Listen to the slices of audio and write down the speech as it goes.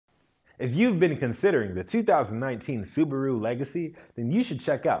If you've been considering the 2019 Subaru Legacy, then you should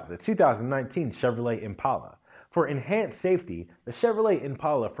check out the 2019 Chevrolet Impala. For enhanced safety, the Chevrolet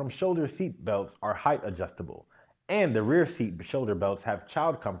Impala front shoulder seat belts are height adjustable, and the rear seat shoulder belts have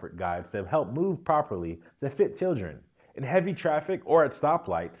child comfort guides that help move properly to fit children. In heavy traffic or at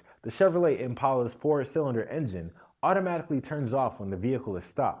stoplights, the Chevrolet Impala's four-cylinder engine automatically turns off when the vehicle is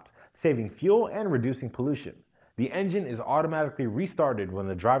stopped, saving fuel and reducing pollution. The engine is automatically restarted when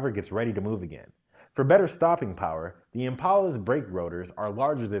the driver gets ready to move again. For better stopping power, the Impala's brake rotors are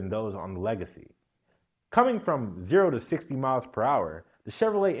larger than those on the Legacy. Coming from 0 to 60 miles per hour, the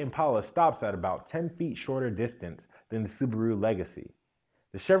Chevrolet Impala stops at about 10 feet shorter distance than the Subaru Legacy.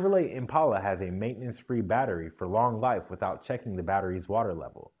 The Chevrolet Impala has a maintenance-free battery for long life without checking the battery's water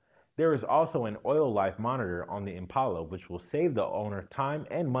level. There is also an oil life monitor on the Impala which will save the owner time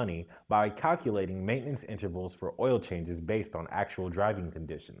and money by calculating maintenance intervals for oil changes based on actual driving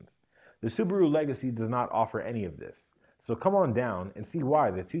conditions. The Subaru Legacy does not offer any of this. So come on down and see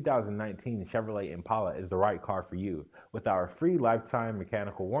why the 2019 Chevrolet Impala is the right car for you. With our free lifetime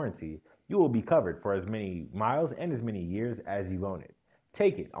mechanical warranty, you will be covered for as many miles and as many years as you own it.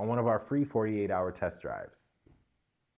 Take it on one of our free 48-hour test drives.